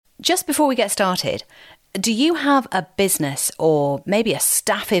Just before we get started, do you have a business or maybe a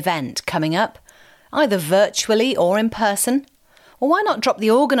staff event coming up, either virtually or in person? Or why not drop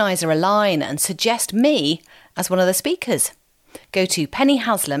the organiser a line and suggest me as one of the speakers? Go to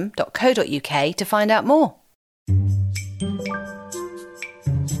pennyhaslam.co.uk to find out more.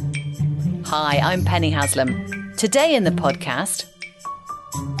 Hi, I'm Penny Haslam. Today in the podcast,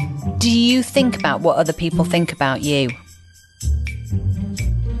 do you think about what other people think about you?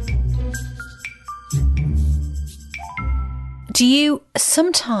 Do you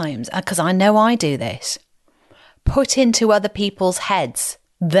sometimes, because I know I do this, put into other people's heads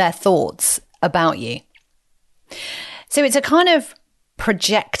their thoughts about you? So it's a kind of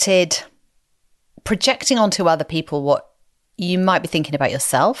projecting onto other people what you might be thinking about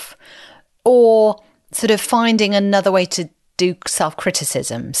yourself, or sort of finding another way to do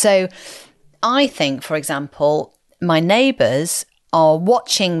self-criticism. So I think, for example, my neighbours are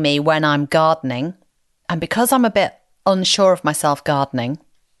watching me when I'm gardening, and because I'm a bit unsure of myself gardening,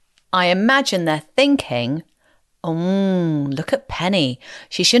 I imagine they're thinking, look at Penny.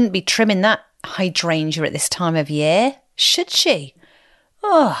 She shouldn't be trimming that hydrangea at this time of year, should she?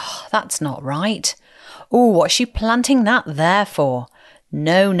 Oh, that's not right. Oh, what's she planting that there for?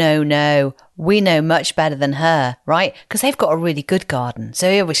 No. We know much better than her, right? Because they've got a really good garden, so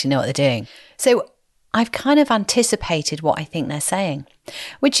they obviously know what they're doing. So I've kind of anticipated what I think they're saying,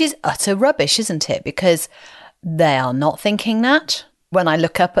 which is utter rubbish, isn't it? Because they are not thinking that. When I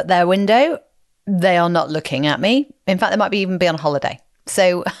look up at their window, they are not looking at me. In fact, they might even be on holiday.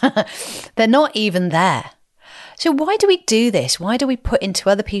 So they're not even there. So why do we do this? Why do we put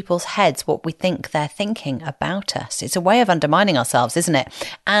into other people's heads what we think they're thinking about us? It's a way of undermining ourselves, isn't it?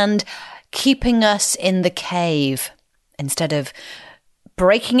 And keeping us in the cave instead of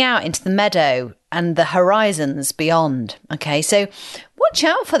breaking out into the meadow and the horizons beyond. Okay, so watch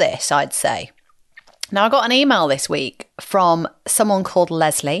out for this, I'd say. Now, I got an email this week from someone called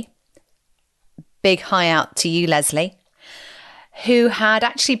Leslie. Big hi out to you, Leslie, who had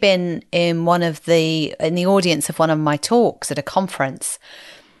actually been in the audience of one of my talks at a conference.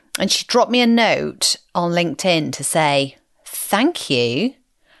 And she dropped me a note on LinkedIn to say, thank you,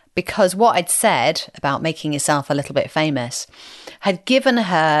 because what I'd said about making yourself a little bit famous had given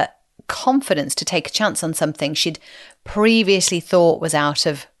her confidence to take a chance on something she'd previously thought was out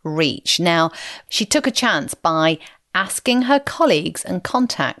of reach. Now, she took a chance by asking her colleagues and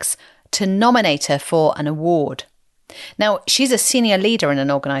contacts to nominate her for an award. Now, she's a senior leader in an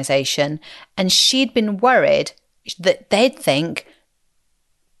organisation, and she'd been worried that they'd think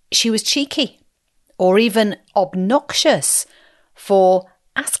she was cheeky or even obnoxious for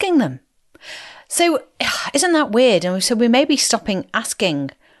asking them. So isn't that weird? And so we may be stopping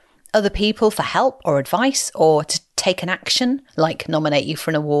asking other people for help or advice or to take an action, like nominate you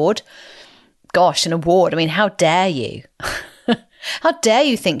for an award. Gosh, an award. I mean, how dare you? How dare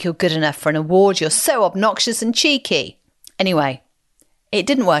you think you're good enough for an award? You're so obnoxious and cheeky. Anyway, it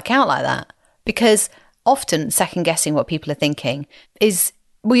didn't work out like that, because often second guessing what people are thinking is,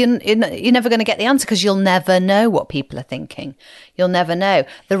 well, you're never going to get the answer, because you'll never know what people are thinking. You'll never know.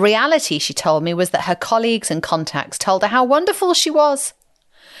 The reality, she told me, was that her colleagues and contacts told her how wonderful she was,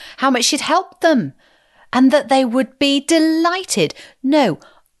 how much she'd helped them, and that they would be delighted,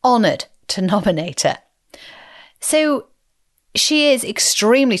 honoured to nominate her. So she is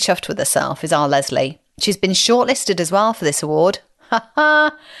extremely chuffed with herself, is our Leslie. She's been shortlisted as well for this award.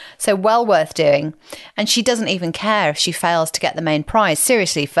 So well worth doing. And she doesn't even care if she fails to get the main prize.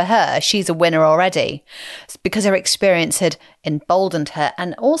 Seriously, for her, she's a winner already, because her experience had emboldened her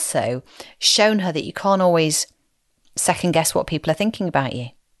and also shown her that you can't always second guess what people are thinking about you.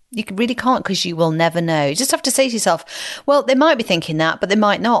 You really can't, because you will never know. You just have to say to yourself, well, they might be thinking that, but they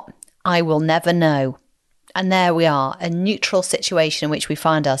might not. I will never know. And there we are, a neutral situation in which we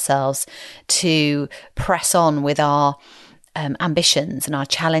find ourselves to press on with our ambitions and our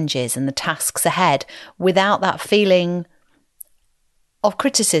challenges and the tasks ahead without that feeling of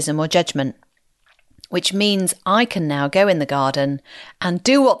criticism or judgment, which means I can now go in the garden and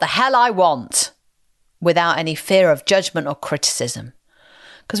do what the hell I want without any fear of judgment or criticism,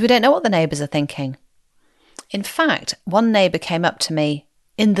 because we don't know what the neighbours are thinking. In fact, one neighbour came up to me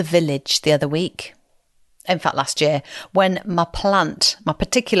in the village the other week. In fact, last year, when my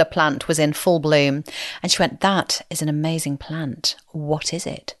particular plant was in full bloom, and she went, "That is an amazing plant. What is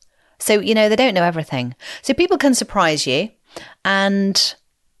it?" So, they don't know everything. So people can surprise you. And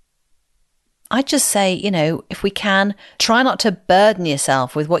I just say, if we can, try not to burden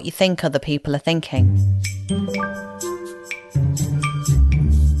yourself with what you think other people are thinking.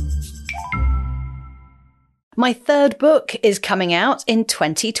 My third book is coming out in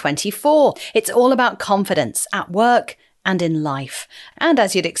 2024. It's all about confidence at work and in life. And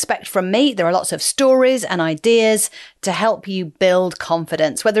as you'd expect from me, there are lots of stories and ideas to help you build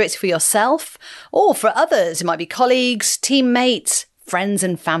confidence, whether it's for yourself or for others. It might be colleagues, teammates, friends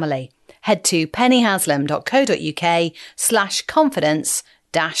and family. Head to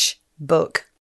pennyhaslam.co.uk/confidence-book.